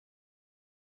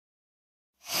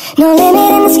No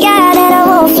limit in the sky that I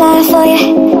won't fly for you.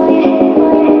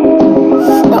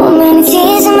 No amount of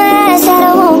tears in my eyes that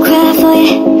I won't cry for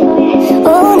you.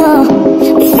 Oh no,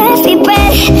 with every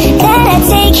breath that I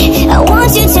take, I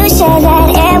want you to share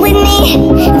that air with me.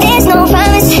 There's no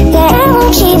promise that I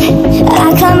won't keep.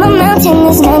 I climb a mountain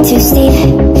that's none too steep.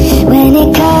 When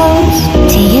it comes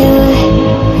to you,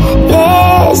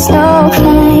 there's no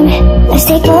climb. Let's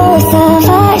take both of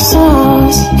our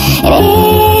souls and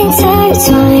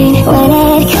intertwine. When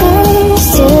it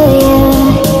comes to you,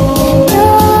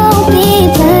 don't be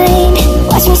blind.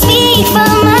 Watch me speak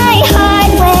from my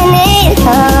heart. When it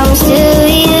comes to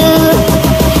you,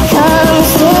 comes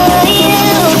to you,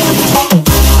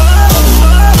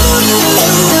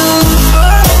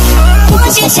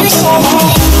 want you to share that.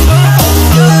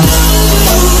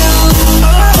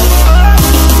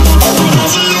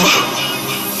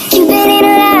 Cupid in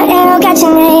a light arrow, got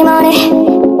your name on it.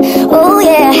 Oh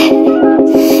yeah,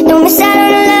 don't miss out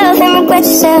on the love and regret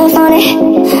yourself on it.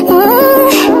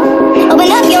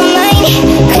 Open up your mind,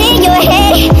 clear your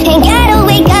head. Ain't gotta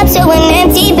wake up to an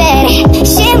empty bed.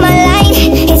 Share my life,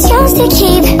 it's yours to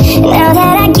keep. Now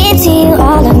that I give to you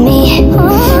all of me.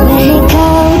 When it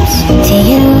comes to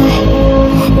you,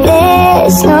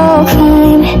 there's no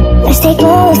crime. Let's take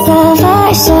both of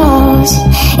our souls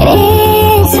and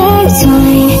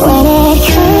intertwine. When it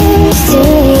comes to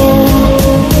you,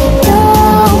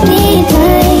 don't be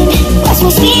blind. Watch me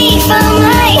speak from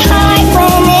my heart.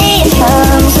 When it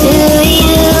comes to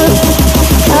you,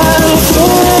 comes to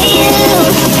you,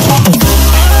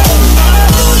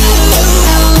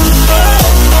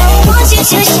 want you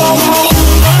to share that.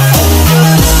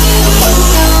 When it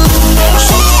comes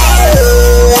to you,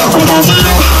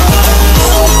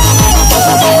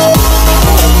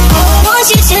 want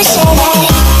you to share that.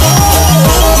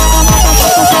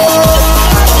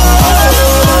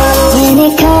 When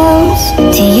it comes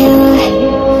to you,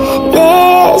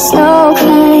 there's no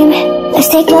crime. Let's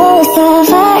take both of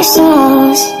our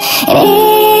souls and